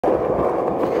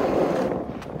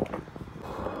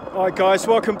Alright guys,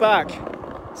 welcome back.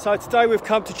 So today we've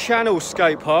come to Channel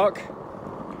Skate Park,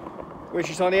 which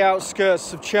is on the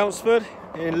outskirts of Chelmsford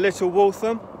in Little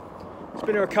Waltham. It's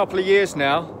been here a couple of years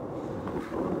now,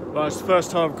 but it's the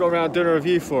first time I've got around doing a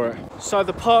review for it. So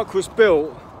the park was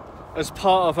built as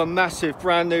part of a massive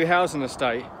brand new housing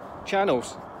estate.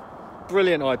 Channels,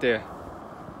 brilliant idea.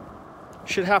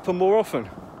 Should happen more often.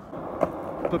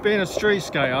 But being a street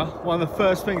skater, one of the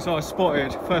first things I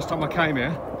spotted first time I came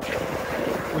here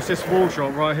was this wall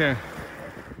drop right here.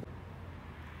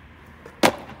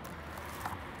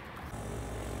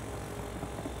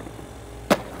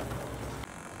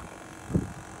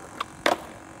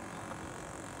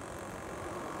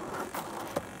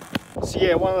 So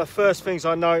yeah, one of the first things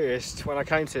I noticed when I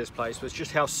came to this place was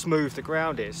just how smooth the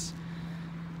ground is.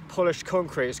 Polished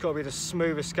concrete, it's got to be the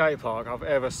smoothest skate park I've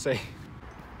ever seen.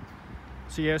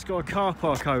 So yeah, it's got a car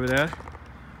park over there,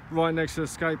 right next to the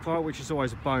skate park, which is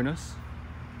always a bonus.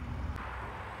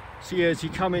 So yeah, as you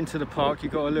come into the park,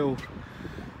 you've got a little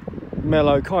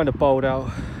mellow, kind of bowled out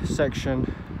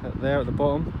section there at the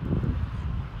bottom.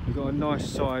 You've got a nice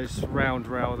size round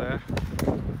rail there.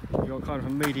 You've got kind of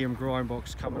a medium grind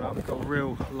box coming up. You've got a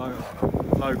real low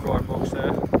grind box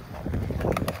there.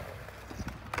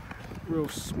 Real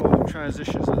small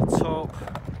transitions at the top,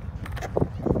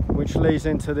 which leads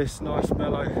into this nice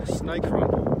mellow snake run.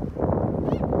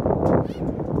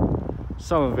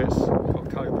 Some of it's got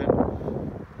coping,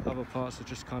 other parts are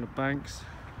just kind of banks.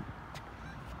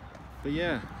 But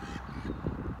yeah,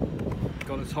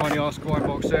 got a tiny ass grind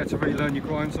box there to relearn your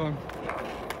grinds on.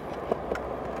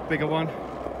 Bigger one.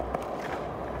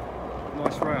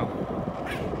 Nice rail.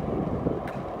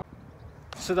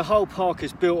 So the whole park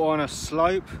is built on a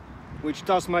slope, which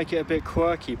does make it a bit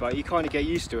quirky, but you kind of get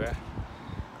used to it.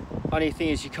 Only thing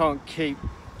is you can't keep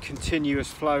continuous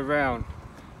flow round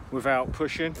without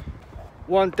pushing.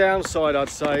 One downside I'd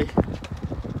say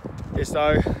is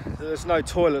though there's no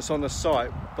toilets on the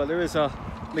site, but there is a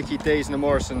Mickey D's and a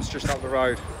Morrison's just up the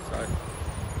road. So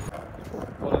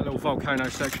got that little volcano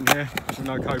section here, which is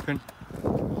no coping.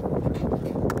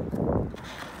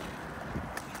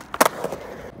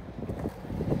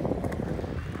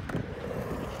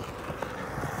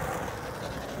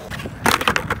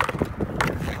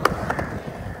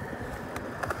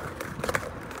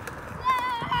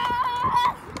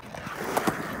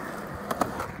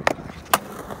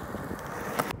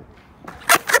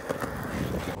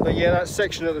 But yeah, that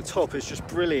section at the top is just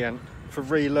brilliant for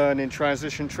relearning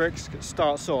transition tricks. It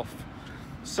starts off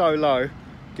so low,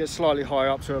 gets slightly high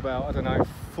up to about, I don't know,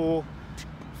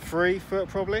 3 foot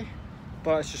probably,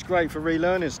 but it's just great for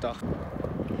relearning stuff.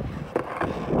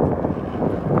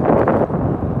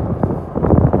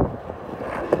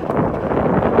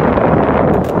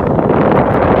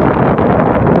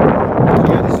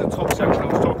 Yeah, this is the top section I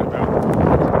was talking about.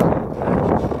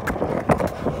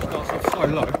 Starts off so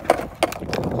low.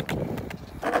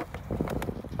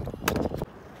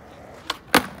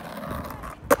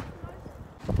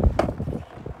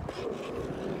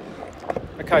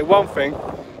 Okay, one thing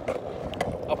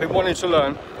I've been wanting to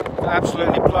learn for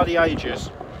absolutely bloody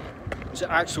ages is an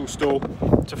axle stall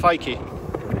to fakie.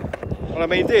 And I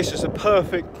mean, this is a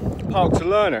perfect park to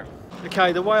learn it.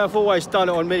 Okay, the way I've always done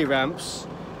it on mini ramps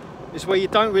is where you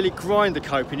don't really grind the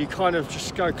coping, you kind of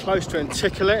just go close to it and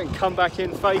tickle it and come back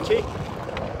in fakie.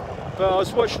 But I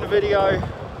was watching a video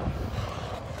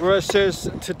where it says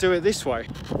to do it this way.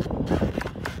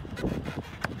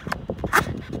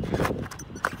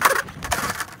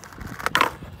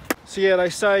 So yeah, they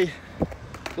say,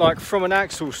 like from an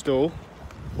axle stall,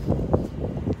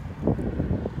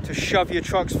 to shove your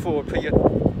trucks forward, put your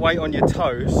weight on your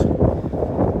toes,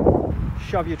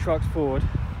 shove your trucks forward,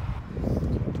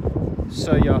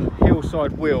 so your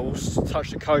hillside wheels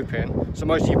touch the coping, so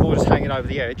most of your board is hanging over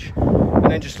the edge,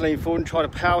 and then just lean forward and try to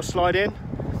power slide in.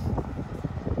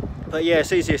 But yeah,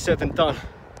 it's easier said than done.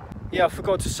 Yeah, I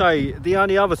forgot to say, the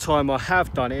only other time I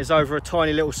have done it is over a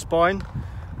tiny little spine,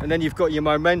 and then you've got your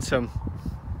momentum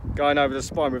going over the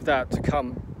spine with that to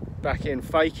come back in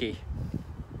fakie.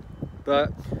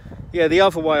 But yeah, the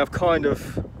other way I've kind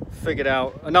of figured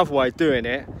out, another way of doing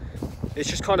it, is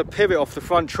just kind of pivot off the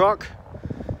front truck.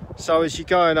 So as you're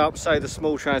going up, say the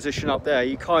small transition up there,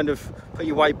 you kind of put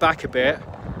your weight back a bit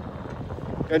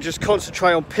and just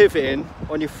concentrate on pivoting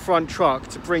on your front truck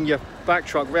to bring your back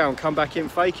truck round, come back in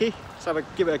fakie. So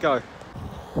give it a go.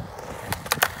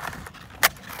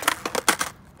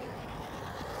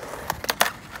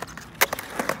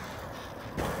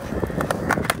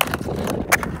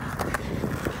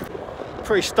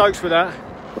 Pretty stoked with that.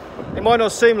 It might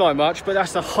not seem like much, but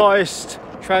that's the highest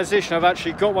transition I've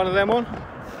actually got one of them on.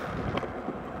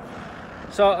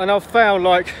 So, and I've found,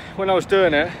 like, when I was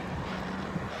doing it,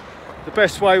 the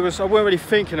best way was, I wasn't really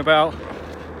thinking about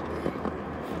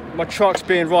my trucks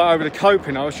being right over the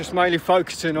coping. I was just mainly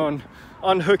focusing on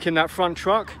unhooking that front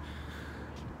truck.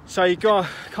 So you gotta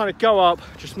kind of go up,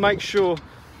 just make sure,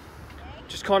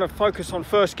 just kind of focus on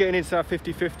first getting into that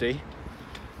 50-50,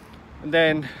 and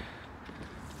then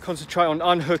concentrate on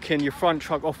unhooking your front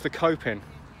truck off the coping.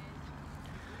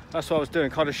 That's what I was doing,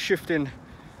 kind of shifting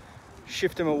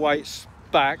my weights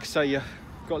back so you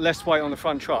got less weight on the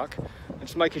front truck, and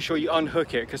just making sure you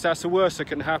unhook it, because that's the worst that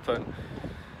can happen.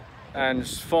 And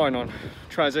it's fine on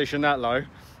transition that low.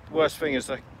 The worst thing is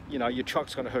that, you know, your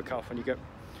truck's going to hook up and you get,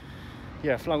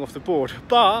 yeah, flung off the board.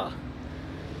 But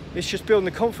it's just building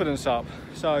the confidence up.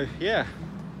 So yeah.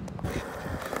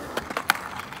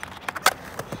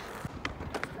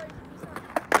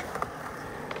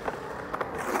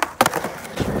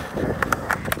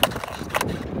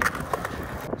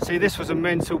 See, this was a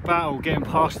mental battle getting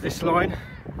past this line.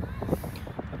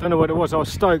 I don't know what it was. I was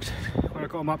stoked when I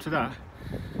got them up to that,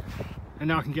 and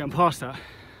now I can get them past that.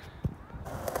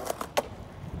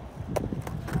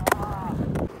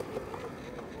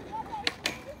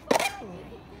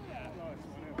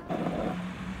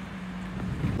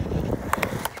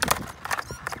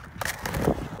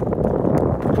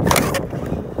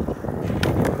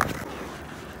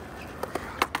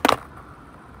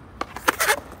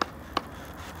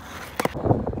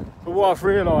 But what I've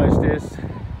realised is,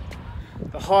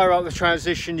 the higher up the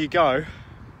transition you go,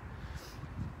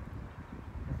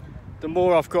 the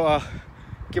more I've got to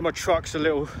give my trucks a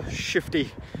little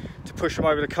shifty to push them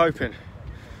over the coping.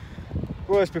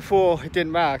 Whereas before it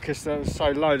didn't matter because that was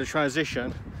so low, the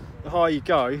transition. The higher you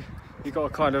go, you've got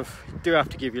to kind of, you do have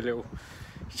to give your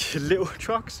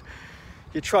trucks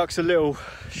a little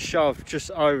shove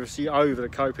just over, so you're over the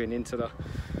coping into the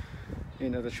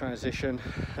transition,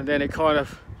 and then it kind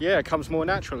of, yeah, it comes more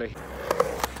naturally.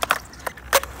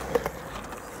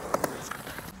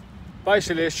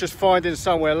 Basically, it's just finding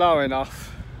somewhere low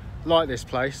enough, like this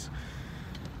place,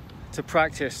 to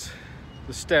practice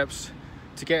the steps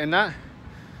to get in that.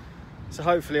 So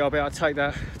hopefully I'll be able to take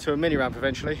that to a mini ramp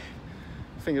eventually.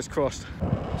 Fingers crossed.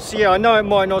 So yeah, I know it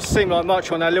might not seem like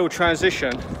much on that little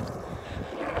transition,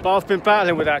 but I've been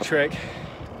battling with that trick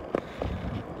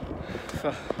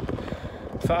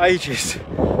for ages,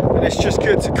 and it's just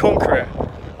good to conquer it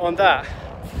on that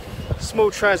small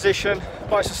transition.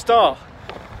 But it's a start.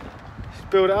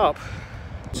 Build it up.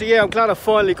 So yeah, I'm glad I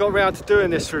finally got around to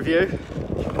doing this review.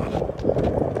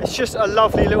 It's just a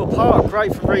lovely little park,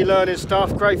 great for relearning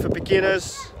stuff, great for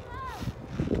beginners.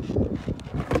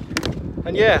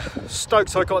 And yeah,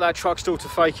 stoked I got that truck still to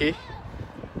fakie,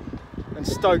 and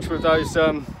stoked with those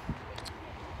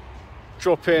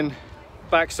drop-in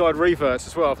backside reverts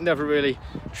as well. I've never really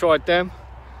tried them.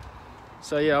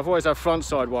 So yeah, I've always had front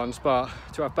side ones, but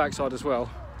to have backside as well,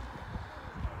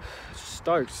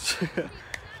 stoked.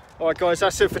 Alright guys,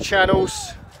 that's it for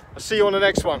channels. I'll see you on the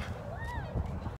next one.